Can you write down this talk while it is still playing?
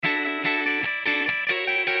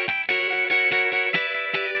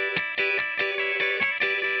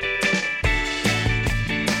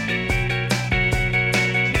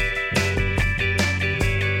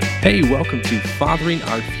Hey, welcome to Fathering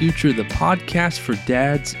Our Future, the podcast for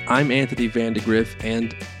dads. I'm Anthony Vandegrift,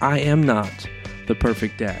 and I am not the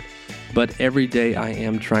perfect dad, but every day I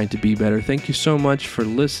am trying to be better. Thank you so much for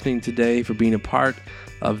listening today, for being a part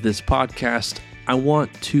of this podcast. I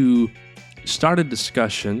want to start a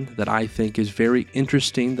discussion that I think is very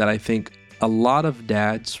interesting, that I think a lot of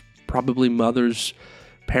dads, probably mothers,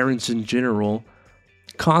 parents in general,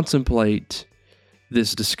 contemplate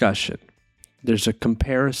this discussion. There's a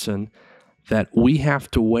comparison that we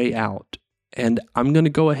have to weigh out. And I'm going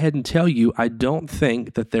to go ahead and tell you, I don't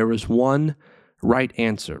think that there is one right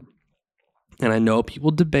answer. And I know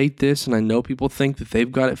people debate this, and I know people think that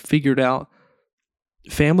they've got it figured out.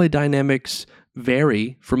 Family dynamics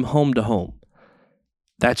vary from home to home.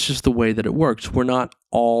 That's just the way that it works. We're not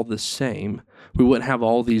all the same. We wouldn't have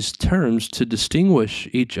all these terms to distinguish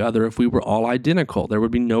each other if we were all identical. There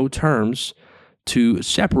would be no terms to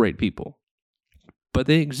separate people. But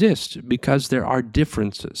they exist because there are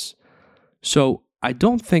differences. So I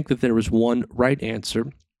don't think that there is one right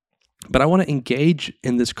answer, but I want to engage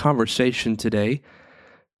in this conversation today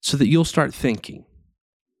so that you'll start thinking,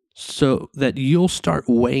 so that you'll start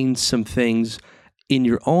weighing some things in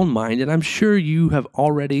your own mind. And I'm sure you have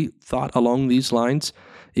already thought along these lines.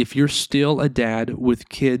 If you're still a dad with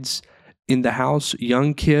kids in the house,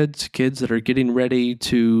 young kids, kids that are getting ready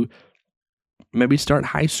to maybe start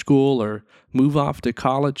high school or move off to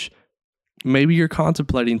college, maybe you're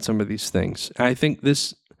contemplating some of these things. I feel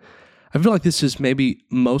like this is maybe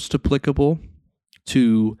most applicable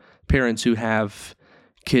to parents who have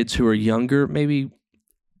kids who are younger, maybe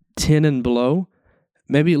 10 and below,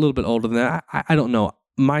 maybe a little bit older than that. I don't know.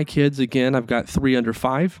 My kids, again, I've got 3 under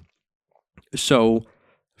 5. So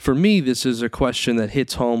for me, this is a question that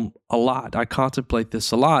hits home a lot. I contemplate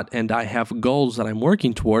this a lot, and I have goals that I'm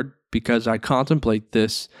working toward because I contemplate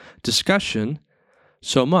this discussion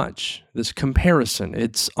so much, this comparison.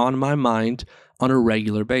 It's on my mind on a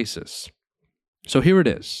regular basis. So here it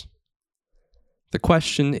is. The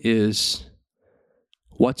question is,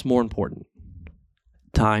 what's more important,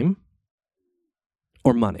 time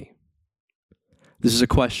or money? This is a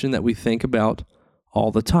question that we think about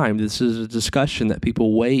all the time. This is a discussion that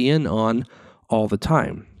people weigh in on all the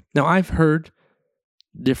time. Now, I've heard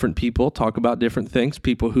different people talk about different things,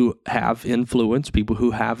 people who have influence, people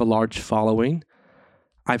who have a large following.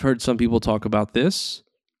 I've heard some people talk about this,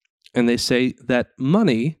 and they say that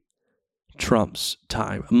money trumps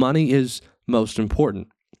time. Money is most important,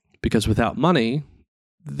 because without money,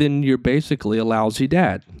 then you're basically a lousy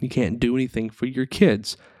dad. You can't do anything for your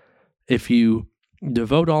kids. If you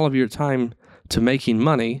devote all of your time to making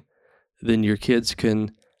money, then your kids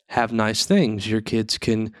can have nice things. Your kids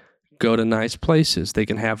can go to nice places. They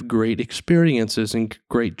can have great experiences and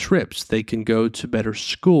great trips. They can go to better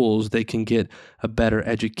schools. They can get a better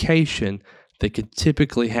education. They can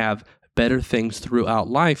typically have better things throughout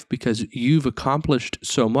life because you've accomplished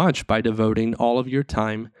so much by devoting all of your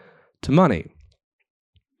time to money.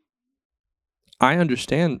 I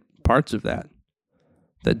understand parts of that.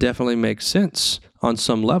 That definitely makes sense on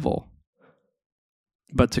some level.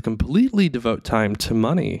 But to completely devote time to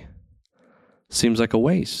money seems like a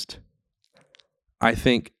waste. I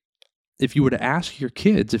think if you were to ask your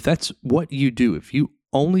kids, if that's what you do, if you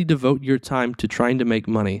only devote your time to trying to make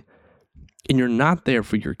money and you're not there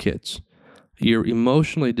for your kids, you're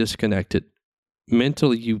emotionally disconnected,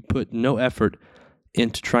 mentally you put no effort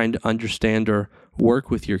into trying to understand or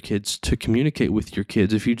work with your kids, to communicate with your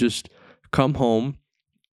kids. If you just come home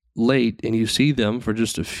late and you see them for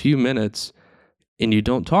just a few minutes and you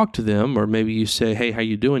don't talk to them, or maybe you say, hey, how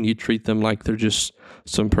you doing? You treat them like they're just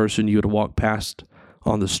some person you would walk past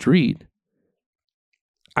on the street.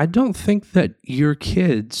 I don't think that your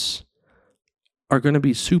kids are going to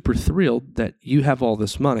be super thrilled that you have all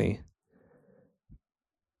this money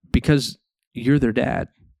because you're their dad.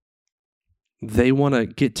 They want to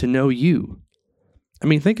get to know you. I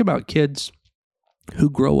mean, think about kids who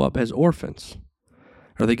grow up as orphans,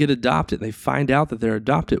 or they get adopted. They find out that they're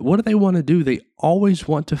adopted. What do they want to do? They always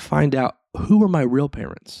want to find out, who are my real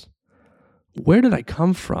parents? Where did I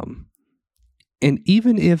come from? And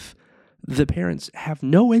even if the parents have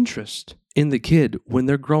no interest in the kid when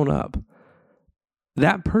they're grown up,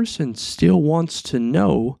 that person still wants to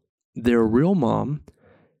know their real mom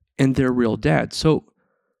and their real dad. So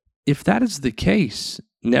if that is the case,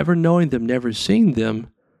 never knowing them, never seeing them,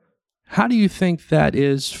 how do you think that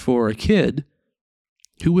is for a kid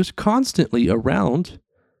who is constantly around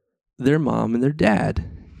their mom and their dad?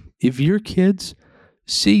 If your kids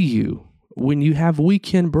see you when you have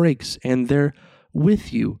weekend breaks and they're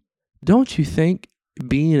with you, don't you think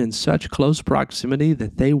being in such close proximity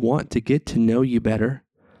that they want to get to know you better?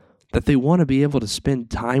 that they want to be able to spend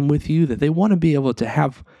time with you, that they want to be able to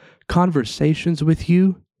have conversations with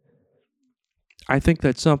you, I think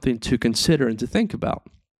that's something to consider and to think about.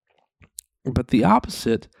 But the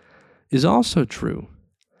opposite is also true.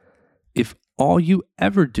 If all you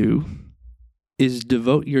ever do is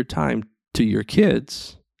devote your time to your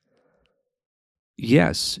kids,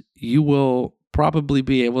 yes, you will probably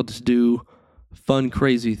be able to do fun,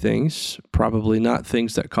 crazy things, probably not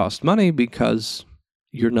things that cost money because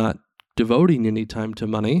you're not devoting any time to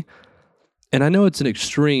money. And I know it's an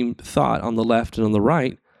extreme thought on the left and on the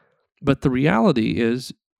right, but the reality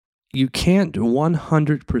is you can't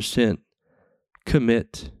 100%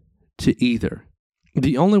 commit to either.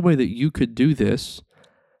 The only way that you could do this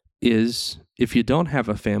is if you don't have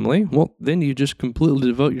a family, well, then you just completely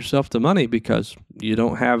devote yourself to money because you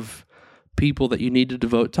don't have people that you need to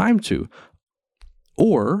devote time to.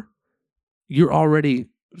 Or you're already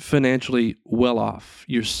financially well off.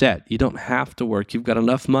 You're set. You don't have to work. You've got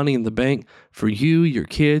enough money in the bank for you, your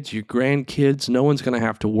kids, your grandkids. No one's going to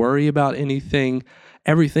have to worry about anything.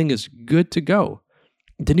 Everything is good to go.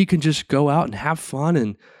 Then you can just go out and have fun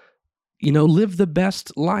and, live the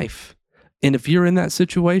best life. And if you're in that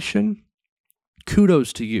situation,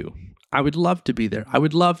 kudos to you. I would love to be there. I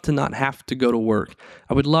would love to not have to go to work.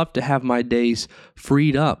 I would love to have my days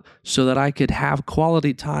freed up so that I could have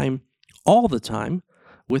quality time all the time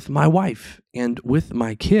with my wife and with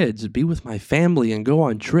my kids, be with my family and go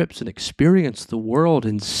on trips and experience the world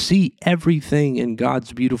and see everything in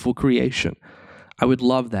God's beautiful creation. I would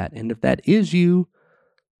love that. And if that is you,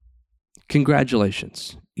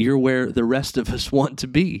 congratulations. You're where the rest of us want to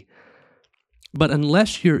be. But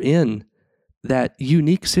unless you're in that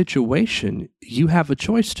unique situation, you have a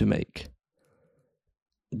choice to make.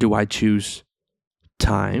 Do I choose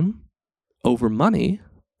time over money,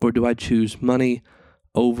 or do I choose money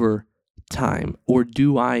over time? Or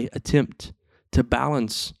do I attempt to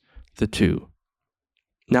balance the two?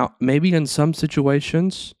 Now, maybe in some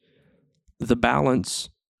situations, the balance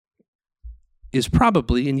is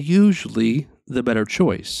probably and usually the better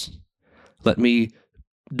choice. Let me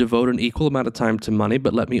devote an equal amount of time to money,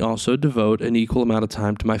 but let me also devote an equal amount of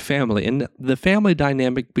time to my family. And the family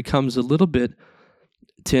dynamic becomes a little bit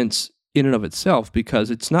tense in and of itself because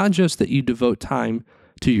it's not just that you devote time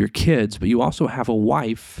to your kids, but you also have a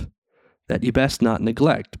wife that you best not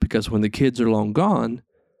neglect, because when the kids are long gone,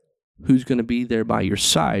 who's going to be there by your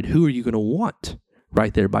side? Who are you going to want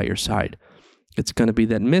right there by your side? It's going to be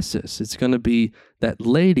that missus. It's going to be that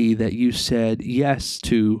lady that you said yes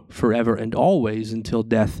to forever and always until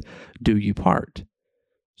death do you part.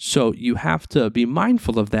 So you have to be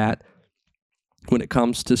mindful of that when it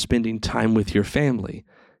comes to spending time with your family.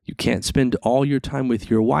 You can't spend all your time with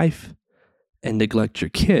your wife and neglect your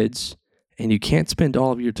kids, and you can't spend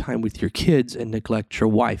all of your time with your kids and neglect your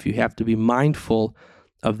wife. You have to be mindful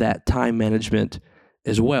of that time management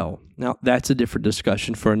as well. Now, that's a different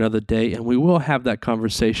discussion for another day, and we will have that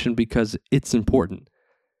conversation because it's important.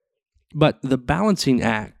 But the balancing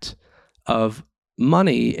act of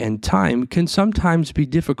money and time can sometimes be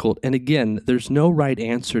difficult. And again, there's no right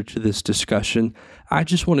answer to this discussion. I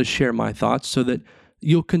just want to share my thoughts so that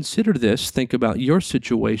you'll consider this, think about your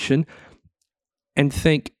situation, and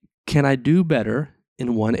think, can I do better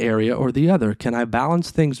in one area or the other? Can I balance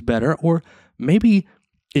things better? Or maybe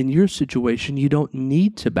in your situation, you don't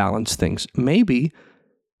need to balance things. Maybe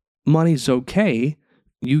money's okay.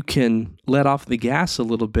 You can let off the gas a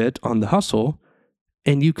little bit on the hustle,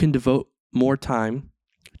 and you can devote more time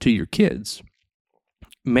to your kids.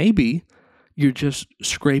 Maybe you're just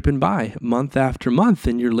scraping by month after month,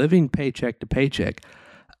 and you're living paycheck to paycheck.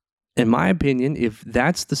 In my opinion, if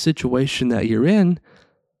that's the situation that you're in,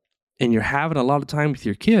 and you're having a lot of time with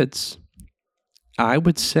your kids, I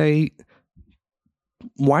would say,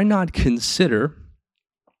 why not consider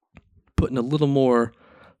putting a little more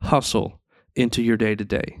hustle into your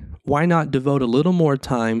day-to-day? Why not devote a little more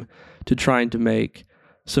time to trying to make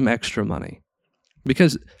some extra money?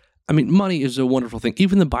 Because, money is a wonderful thing.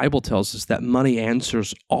 Even the Bible tells us that money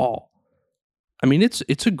answers all.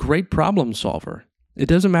 It's a great problem solver. It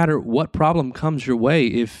doesn't matter what problem comes your way.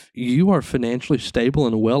 If you are financially stable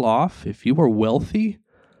and well off, if you are wealthy,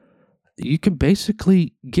 you can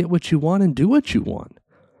basically get what you want and do what you want.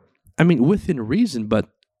 Within reason, but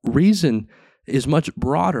reason is much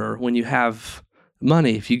broader when you have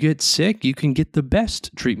money. If you get sick, you can get the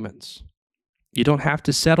best treatments. You don't have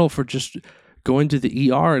to settle for just going to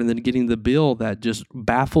the ER and then getting the bill that just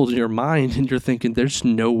baffles your mind, and you're thinking, there's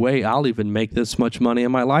no way I'll even make this much money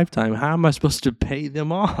in my lifetime. How am I supposed to pay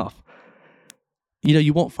them off?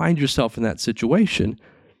 You won't find yourself in that situation.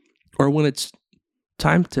 Or when it's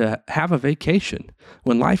time to have a vacation.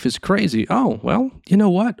 When life is crazy, oh, well, you know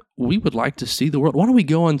what? We would like to see the world. Why don't we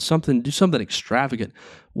go on something, do something extravagant?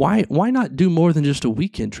 Why not do more than just a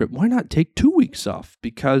weekend trip? Why not take 2 weeks off?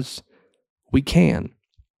 Because we can.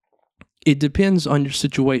 It depends on your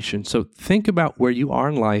situation. So think about where you are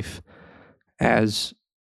in life as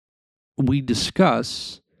we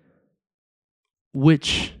discuss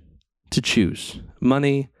which to choose,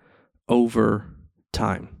 money over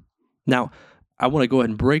time. Now, I want to go ahead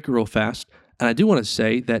and break real fast, and I do want to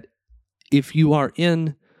say that if you are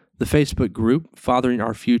in the Facebook group, Fathering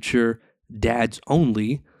Our Future Dads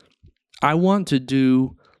Only, I want to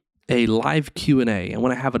do a live Q&A. I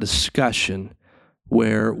want to have a discussion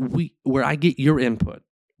where I get your input,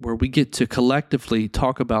 where we get to collectively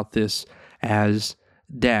talk about this as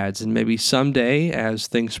dads. And maybe someday, as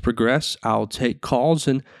things progress, I'll take calls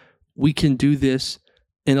and we can do this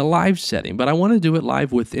in a live setting. But I want to do it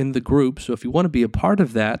live within the group. So if you want to be a part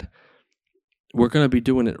of that, we're going to be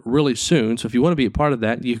doing it really soon. So if you want to be a part of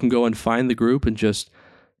that, you can go and find the group and just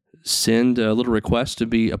send a little request to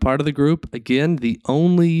be a part of the group. Again, the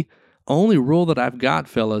only rule that I've got,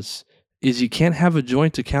 fellas, is you can't have a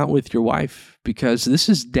joint account with your wife, because this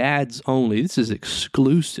is dads only. This is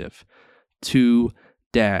exclusive to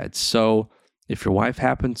dads. So if your wife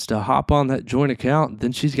happens to hop on that joint account,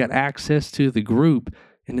 then she's got access to the group.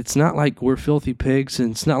 And it's not like we're filthy pigs,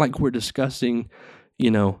 and it's not like we're discussing,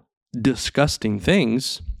 disgusting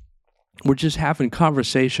things. We're just having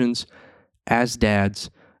conversations as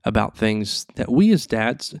dads about things that we as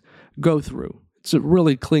dads go through. It's a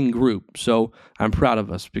really clean group, so I'm proud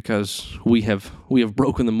of us because we have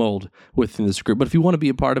broken the mold within this group. But if you want to be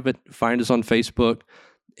a part of it, find us on Facebook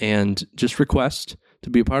and just request to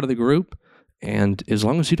be a part of the group. And as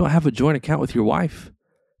long as you don't have a joint account with your wife,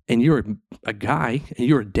 and you're a guy and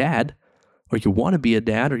you're a dad, or you want to be a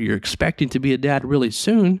dad, or you're expecting to be a dad really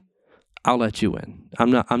soon, I'll let you in. I'm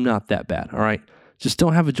not that bad. All right, just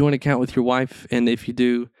don't have a joint account with your wife, and if you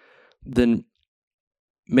do, then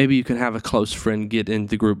maybe you can have a close friend get in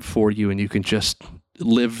the group for you and you can just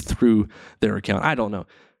live through their account. I don't know.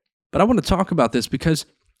 But I want to talk about this because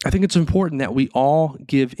I think it's important that we all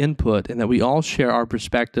give input and that we all share our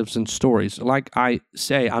perspectives and stories. Like I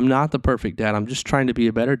say, I'm not the perfect dad. I'm just trying to be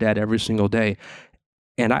a better dad every single day.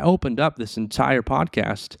 And I opened up this entire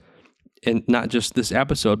podcast, and not just this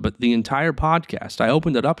episode, but the entire podcast. I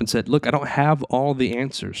opened it up and said, look, I don't have all the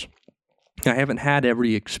answers. I haven't had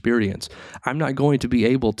every experience. I'm not going to be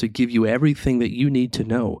able to give you everything that you need to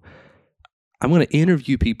know. I'm going to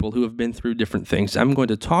interview people who have been through different things. I'm going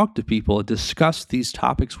to talk to people and discuss these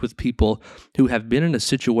topics with people who have been in a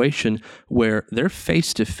situation where they're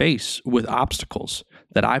face to face with obstacles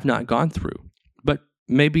that I've not gone through. But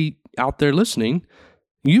maybe out there listening,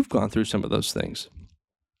 you've gone through some of those things.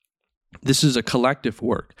 This is a collective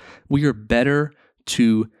work. We are better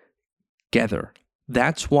together.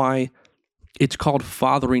 That's why it's called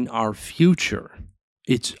Fathering Our Future.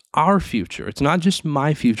 It's our future. It's not just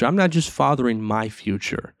my future. I'm not just fathering my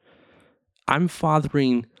future. I'm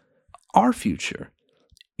fathering our future.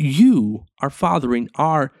 You are fathering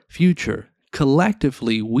our future.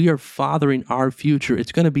 Collectively, we are fathering our future.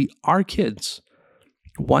 It's going to be our kids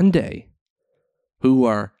one day who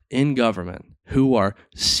are in government, who are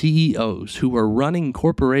CEOs, who are running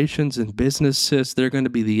corporations and businesses. They're going to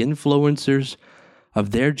be the influencers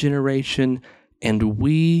of their generation, and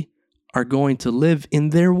we are going to live in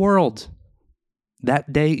their world.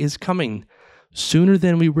 That day is coming sooner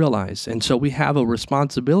than we realize. And so we have a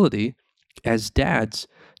responsibility as dads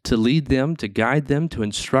to lead them, to guide them, to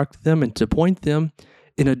instruct them, and to point them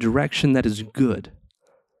in a direction that is good.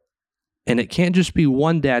 And it can't just be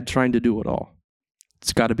one dad trying to do it all.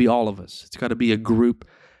 It's got to be all of us. It's got to be a group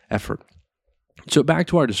effort. So back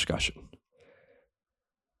to our discussion.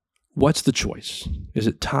 What's the choice? Is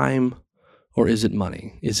it time or is it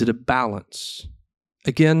money? Is it a balance?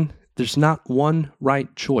 Again, there's not one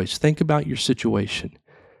right choice. Think about your situation.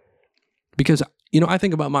 Because, I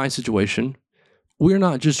think about my situation. We're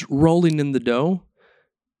not just rolling in the dough,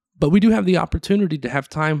 but we do have the opportunity to have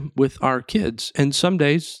time with our kids. And some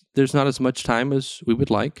days there's not as much time as we would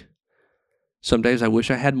like. Some days I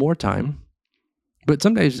wish I had more time. But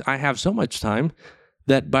some days I have so much time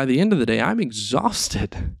that by the end of the day, I'm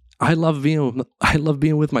exhausted. I love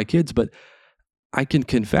being with my kids, but I can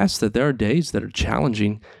confess that there are days that are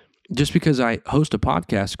challenging. Just because I host a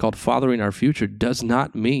podcast called Fathering Our Future does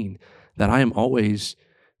not mean that I am always,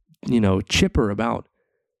 chipper about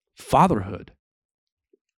fatherhood.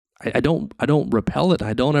 I don't repel it.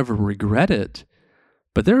 I don't ever regret it.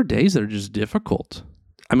 But there are days that are just difficult.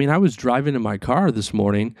 I mean, I was driving in my car this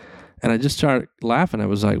morning And I just started laughing. I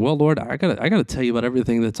was like, well, Lord, I gotta tell you about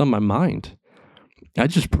everything that's on my mind. I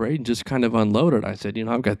just prayed and just kind of unloaded. I said,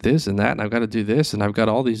 I've got this and that, and I've got to do this, and I've got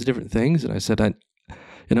all these different things. And I said,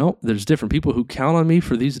 there's different people who count on me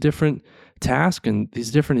for these different tasks and these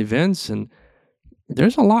different events, and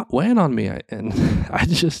there's a lot weighing on me. I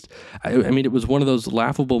mean, it was one of those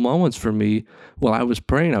laughable moments for me while I was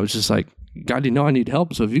praying. I was just like, God, I need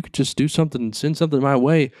help. So if you could just do something, send something my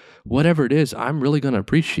way, whatever it is, I'm really going to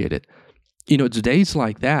appreciate it. It's days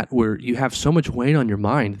like that where you have so much weight on your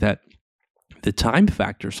mind that the time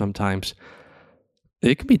factor sometimes,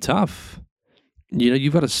 it can be tough.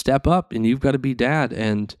 You've got to step up and you've got to be dad.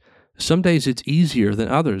 And some days it's easier than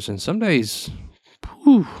others. And some days,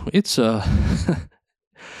 it's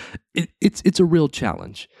it's a real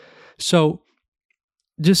challenge. So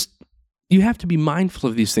you have to be mindful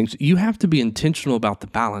of these things. You have to be intentional about the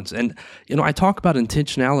balance. And, I talk about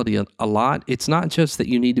intentionality a lot. It's not just that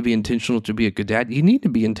you need to be intentional to be a good dad. You need to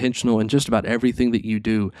be intentional in just about everything that you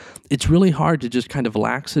do. It's really hard to just kind of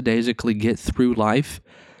lackadaisically get through life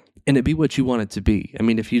and it be what you want it to be. I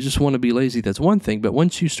mean, if you just want to be lazy, that's one thing. But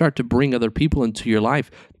once you start to bring other people into your life,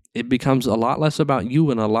 it becomes a lot less about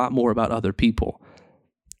you and a lot more about other people.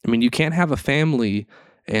 I mean, you can't have a family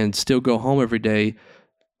and still go home every day,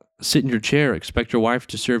 sit in your chair, expect your wife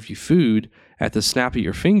to serve you food at the snap of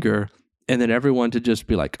your finger, and then everyone to just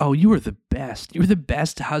be like, oh, you are the best. You're the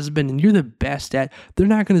best husband and you're the best dad. They're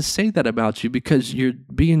not going to say that about you because you're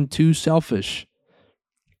being too selfish.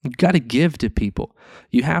 You've got to give to people.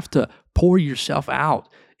 You have to pour yourself out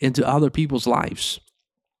into other people's lives.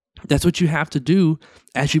 That's what you have to do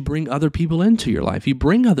as you bring other people into your life. You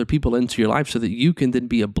bring other people into your life so that you can then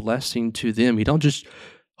be a blessing to them. You don't just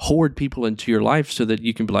hoard people into your life so that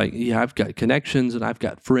you can be like, yeah, I've got connections and I've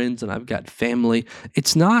got friends and I've got family.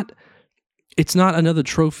 It's not another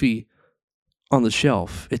trophy on the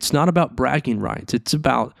shelf. It's not about bragging rights. It's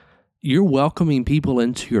about you're welcoming people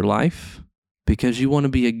into your life because you want to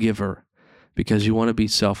be a giver, because you want to be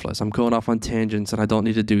selfless. I'm going off on tangents and I don't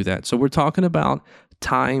need to do that. So we're talking about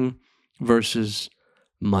time versus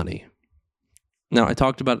money. Now, I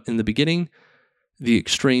talked about in the beginning the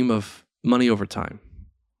extreme of money over time.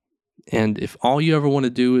 And if all you ever want to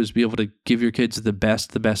do is be able to give your kids the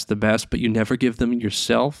best, but you never give them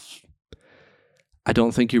yourself, I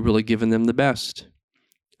don't think you're really giving them the best.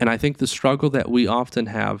 And I think the struggle that we often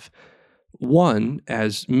have, one,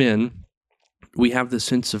 as men, we have this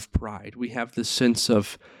sense of pride. We have this sense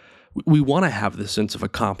of, we want to have this sense of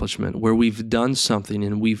accomplishment where we've done something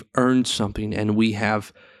and we've earned something and we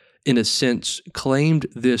have, in a sense, claimed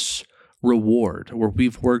this reward where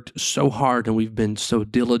we've worked so hard and we've been so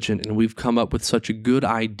diligent and we've come up with such a good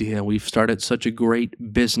idea and we've started such a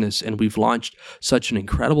great business and we've launched such an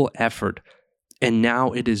incredible effort. And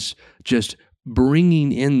now it is just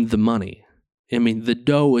bringing in the money. I mean, the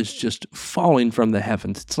dough is just falling from the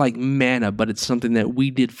heavens. It's like manna, but it's something that we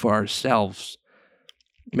did for ourselves.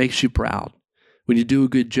 It makes you proud. When you do a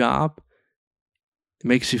good job, it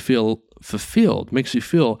makes you feel fulfilled, makes you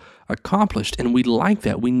feel accomplished. And we like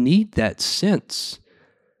that. We need that sense.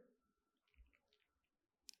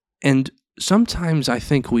 And sometimes I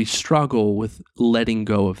think we struggle with letting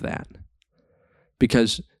go of that.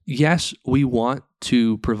 Because yes, we want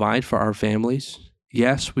to provide for our families.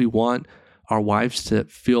 Yes, we want our wives to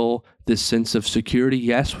feel this sense of security.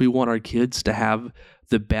 Yes, we want our kids to have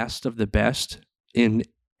the best of the best in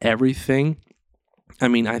everything. I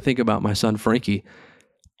mean, I think about my son, Frankie.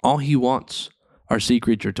 All he wants are Sea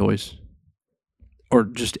Creature toys or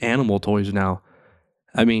just animal toys now.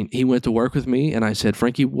 I mean, he went to work with me and I said,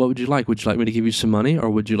 Frankie, what would you like? Would you like me to give you some money or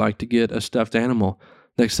would you like to get a stuffed animal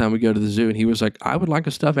next time we go to the zoo? And he was like, I would like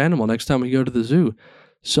a stuffed animal next time we go to the zoo.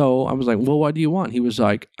 So I was like, well, what do you want? He was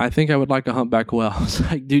like, I think I would like a humpback whale. I was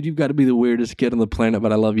like, dude, you've got to be the weirdest kid on the planet,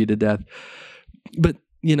 but I love you to death. But,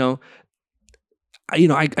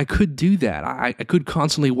 I could do that. I could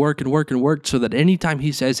constantly work so that anytime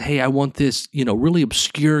he says, hey, I want this, really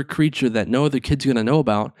obscure creature that no other kid's going to know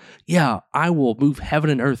about, yeah, I will move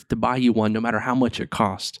heaven and earth to buy you one no matter how much it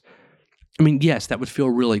costs. I mean, yes, that would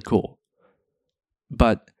feel really cool.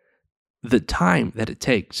 But the time that it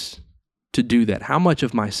takes to do that, how much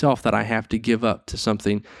of myself that I have to give up to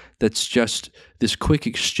something that's just this quick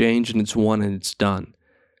exchange and it's one and it's done.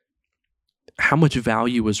 How much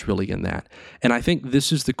value is really in that? And I think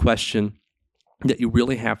this is the question that you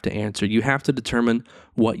really have to answer. You have to determine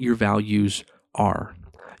what your values are.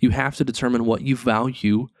 You have to determine what you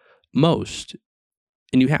value most.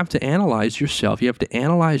 And you have to analyze yourself. You have to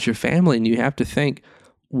analyze your family and you have to think,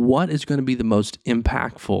 what is going to be the most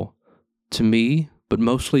impactful to me, but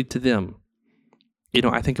mostly to them?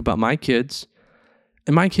 I think about my kids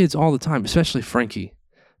And my kids all the time, especially Frankie,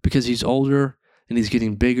 because he's older and he's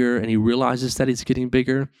getting bigger and he realizes that he's getting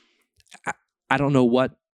bigger. I don't know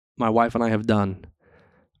what my wife and I have done,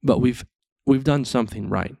 but we've done something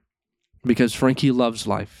right because Frankie loves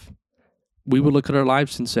life. We would look at our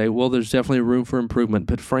lives and say, well, there's definitely room for improvement,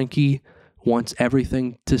 but Frankie wants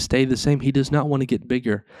everything to stay the same. He does not want to get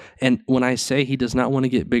bigger. And when I say he does not want to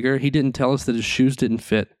get bigger, he didn't tell us that his shoes didn't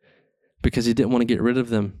fit because he didn't want to get rid of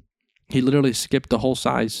them. He literally skipped the whole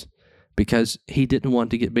size because he didn't want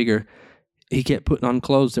to get bigger. He kept putting on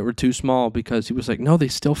clothes that were too small because he was like, no, they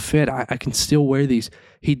still fit. I can still wear these.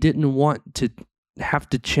 He didn't want to have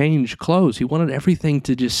to change clothes. He wanted everything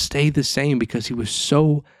to just stay the same because he was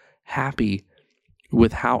so happy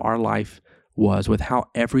with how our life was, with how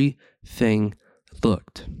everything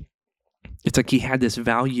looked. It's like he had this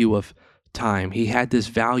value of time. He had this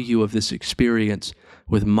value of this experience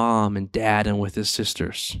with mom and dad and with his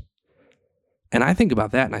sisters. And I think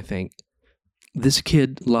about that and I think, this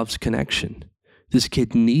kid loves connection. This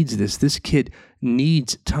kid needs this. This kid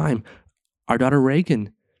needs time. Our daughter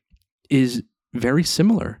Reagan is very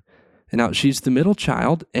similar. And now she's the middle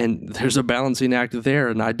child, and there's a balancing act there.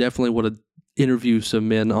 And I definitely want to interview some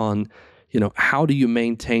men on, how do you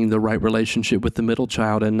maintain the right relationship with the middle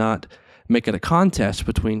child and not make it a contest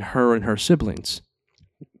between her and her siblings.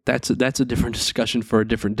 That's a different discussion for a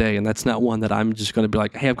different day, and that's not one that I'm just going to be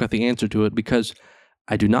like, hey, I've got the answer to it, because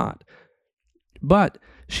I do not. But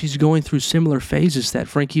she's going through similar phases that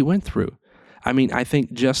Frankie went through. I mean, I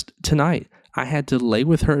think just tonight, I had to lay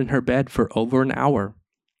with her in her bed for over an hour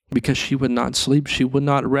because she would not sleep. She would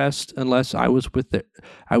not rest unless I was with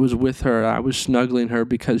her. I was snuggling her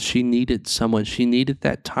because she needed someone. She needed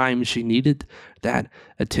that time. She needed that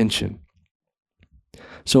attention.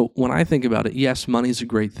 So when I think about it, yes, money's a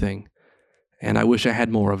great thing. And I wish I had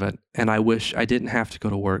more of it. And I wish I didn't have to go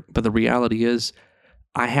to work. But the reality is,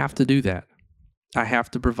 I have to do that. I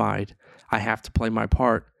have to provide. I have to play my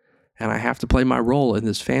part. And I have to play my role in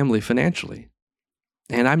this family financially.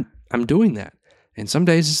 And I'm doing that. And some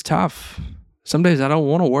days it's tough. Some days I don't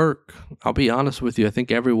want to work. I'll be honest with you. I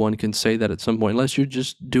think everyone can say that at some point, unless you're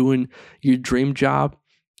just doing your dream job.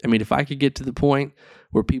 I mean, if I could get to the point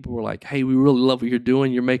where people were like, hey, we really love what you're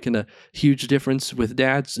doing. You're making a huge difference with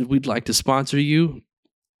dads. We'd like to sponsor you.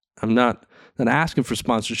 I'm not asking for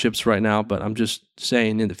sponsorships right now, but I'm just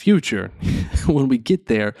saying in the future, when we get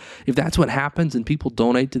there, if that's what happens and people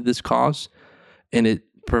donate to this cause and it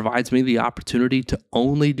provides me the opportunity to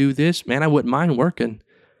only do this, man, I wouldn't mind working,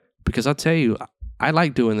 because I'll tell you, I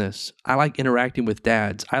like doing this. I like interacting with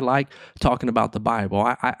dads. I like talking about the Bible.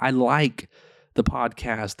 I like the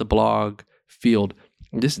podcast, the blog field.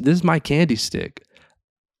 This is my candy stick.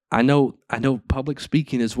 I know public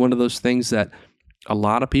speaking is one of those things that a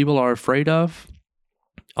lot of people are afraid of.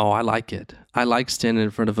 Oh, I like it. I like standing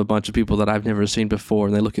in front of a bunch of people that I've never seen before,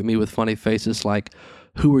 and they look at me with funny faces like,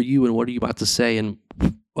 who are you and what are you about to say? And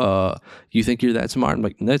you think you're that smart? I'm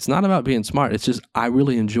like, it's not about being smart. It's just I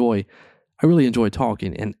really enjoy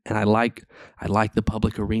talking, and I like the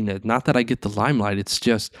public arena. Not that I get the limelight. It's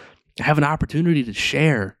just I have an opportunity to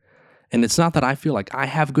share. And it's not that I feel like I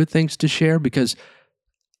have good things to share, because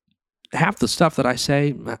half the stuff that I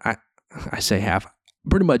say, I say half.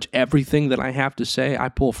 Pretty much everything that I have to say, I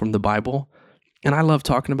pull from the Bible. And I love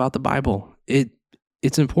talking about the Bible.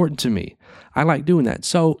 It's important to me. I like doing that.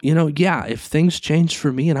 So, yeah, if things changed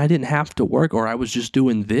for me and I didn't have to work, or I was just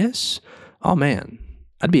doing this, oh man,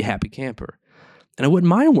 I'd be a happy camper. And I wouldn't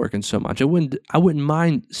mind working so much. I wouldn't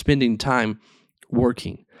mind spending time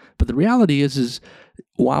working. But the reality is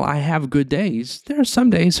while I have good days, there are some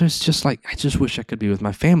days where it's just like, I just wish I could be with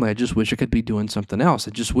my family. I just wish I could be doing something else.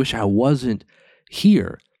 I just wish I wasn't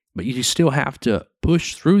here. But you still have to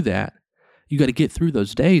push through that. You got to get through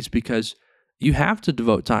those days, because you have to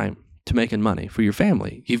devote time to making money for your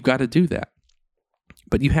family. You've got to do that.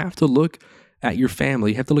 But you have to look at your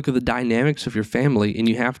family. You have to look at the dynamics of your family, and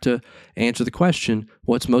you have to answer the question,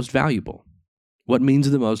 what's most valuable? What means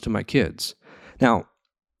the most to my kids? Now,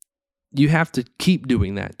 you have to keep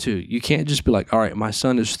doing that too. You can't just be like, all right, my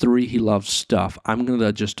son is 3, he loves stuff. I'm going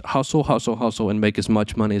to just hustle, and make as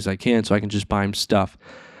much money as I can so I can just buy him stuff.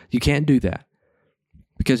 You can't do that,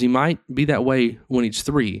 because he might be that way when he's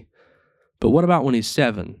 3. But what about when he's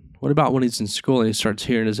 7? What about when he's in school and he starts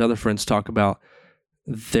hearing his other friends talk about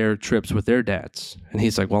their trips with their dads? And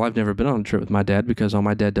he's like, well, I've never been on a trip with my dad because all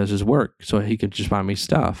my dad does is work, so he can just buy me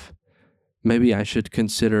stuff. Maybe I should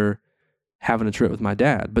consider having a trip with my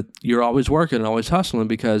dad. But you're always working and always hustling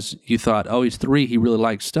because you thought, oh, he's 3, he really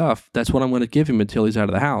likes stuff. That's what I'm going to give him until he's out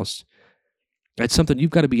of the house. That's something you've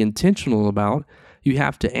got to be intentional about. You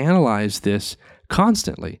have to analyze this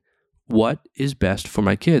constantly. what is best for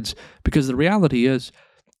my kids. Because the reality is,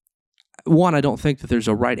 one, I don't think that there's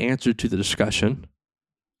a right answer to the discussion.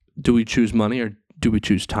 Do we choose money or do we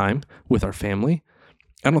choose time with our family?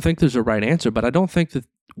 I don't think there's a right answer, but I don't think that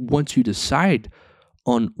once you decide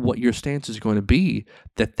on what your stance is going to be,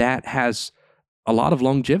 that has a lot of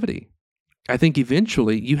longevity. I think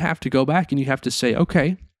eventually you have to go back and you have to say,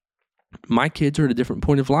 okay, my kids are at a different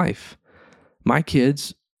point of life. My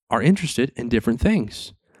kids are interested in different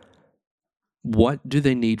things. What do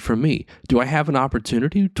they need from me? Do I have an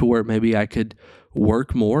opportunity to where maybe I could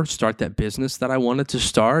work more, start that business that I wanted to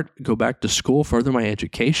start, go back to school, further my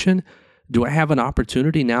education? Do I have an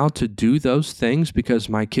opportunity now to do those things because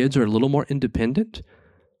my kids are a little more independent?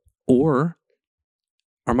 Or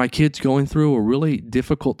are my kids going through a really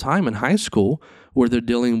difficult time in high school where they're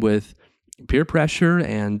dealing with peer pressure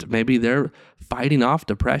and maybe they're fighting off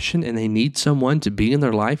depression and they need someone to be in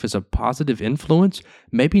their life as a positive influence?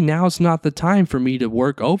 Maybe now's not the time for me to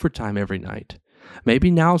work overtime every night.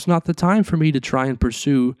 Maybe now's not the time for me to try and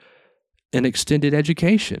pursue an extended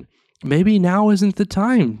education. Maybe now isn't the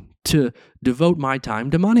time to devote my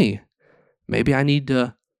time to money. Maybe I need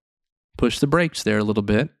to push the brakes there a little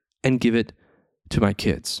bit and give it to my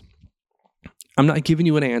kids. I'm not giving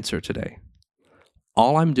you an answer today.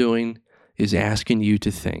 All I'm doing is asking you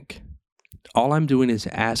to think. All I'm doing is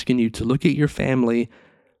asking you to look at your family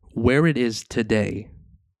where it is today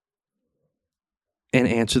and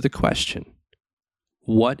answer the question,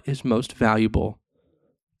 what is most valuable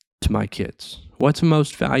to my kids? What's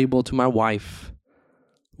most valuable to my wife?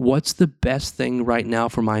 What's the best thing right now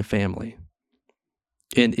for my family?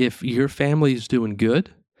 And if your family is doing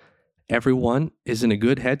good, everyone is in a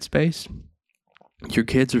good headspace, your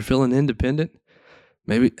kids are feeling independent,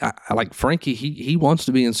 maybe I like Frankie, he wants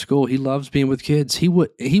to be in school. He loves being with kids. He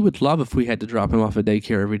would love if we had to drop him off at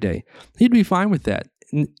daycare every day. He'd be fine with that.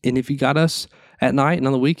 And if he got us at night and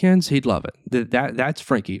on the weekends, he'd love it. That's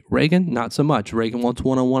Frankie. Reagan, not so much. Reagan wants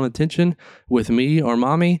one-on-one attention with me or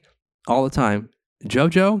mommy all the time.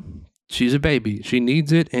 JoJo, she's a baby. She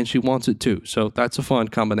needs it and she wants it too. So that's a fun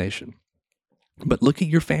combination. But look at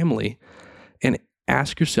your family and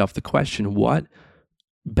ask yourself the question, what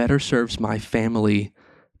better serves my family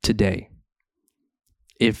today?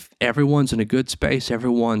 If everyone's in a good space,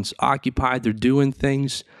 everyone's occupied, they're doing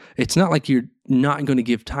things, it's not like you're not going to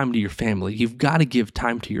give time to your family. You've got to give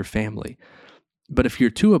time to your family. But if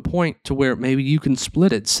you're to a point to where maybe you can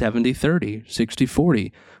split it 70-30,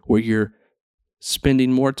 60-40, where you're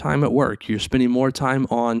spending more time at work, you're spending more time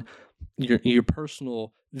on your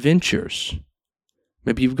personal ventures.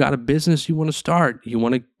 Maybe you've got a business you want to start. You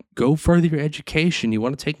want to go further your education. You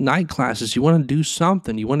want to take night classes. You want to do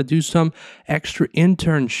something. You want to do some extra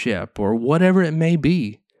internship or whatever it may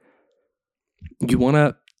be. You want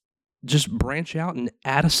to just branch out and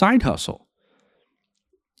add a side hustle.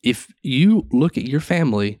 If you look at your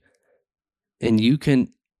family and you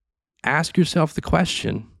can ask yourself the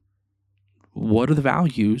question, what are the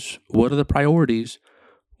values? What are the priorities?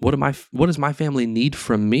 What does my family need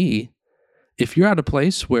from me? If you're at a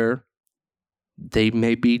place where they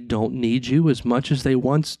maybe don't need you as much as they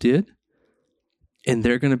once did, and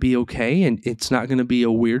they're going to be okay, and it's not going to be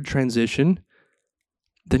a weird transition,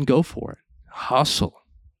 then go for it. Hustle.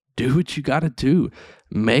 Do what you got to do.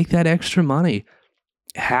 Make that extra money.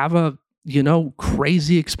 Have a,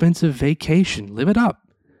 crazy expensive vacation. Live it up.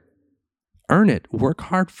 Earn it. Work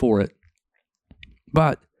hard for it.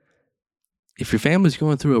 But if your family's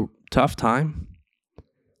going through a tough time,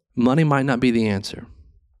 money might not be the answer.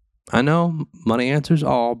 I know money answers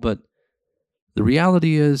all, but the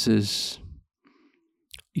reality is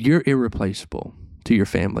you're irreplaceable to your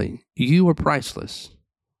family. You are priceless.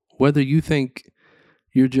 Whether you think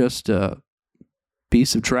you're just a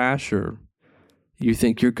piece of trash or you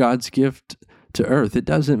think you're God's gift to earth, it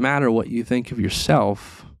doesn't matter what you think of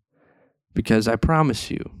yourself, because I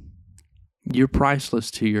promise you, you're priceless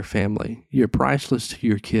to your family. You're priceless to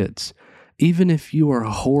your kids. Even if you are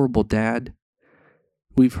a horrible dad,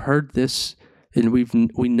 we've heard this, and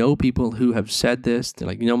we know people who have said this. They're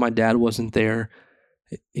like, my dad wasn't there.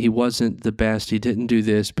 He wasn't the best. He didn't do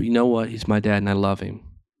this. But you know what? He's my dad, and I love him.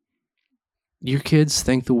 Your kids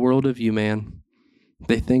think the world of you, man.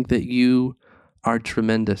 They think that you are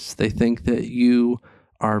tremendous. They think that you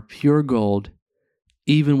are pure gold,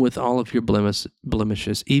 even with all of your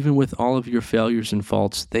blemishes, even with all of your failures and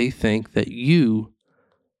faults. They think that you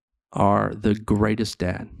are the greatest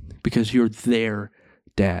dad because you're their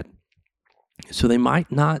dad. So they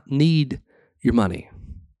might not need your money.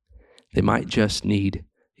 They might just need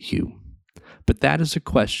you. But that is a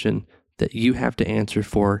question that you have to answer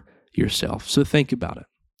for yourself. So think about it.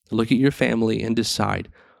 Look at your family and decide,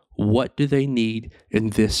 What do they need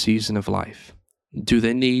in this season of life? Do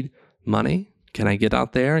they need money? Can I get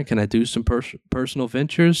out there and can I do some personal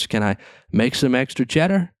ventures? Can I make some extra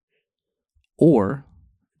cheddar? Or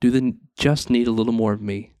do they just need a little more of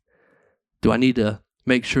me? Do I need to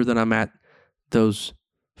make sure that I'm at those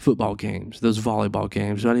football games, those volleyball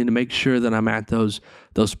games? Do I need to make sure that I'm at those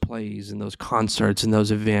plays and those concerts and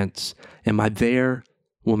those events? Am I there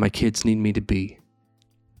when my kids need me to be?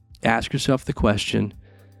 Ask yourself the question.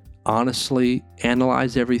 Honestly,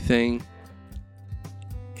 analyze everything,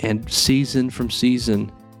 and season from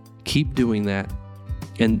season, keep doing that.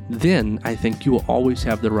 And then I think you will always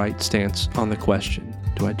have the right stance on the question.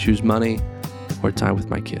 Do I choose money or time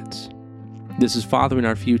with my kids? This is Fathering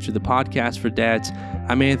Our Future, the podcast for dads.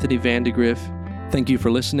 I'm Anthony Vandegrift. Thank you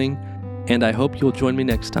for listening, and I hope you'll join me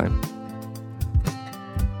next time.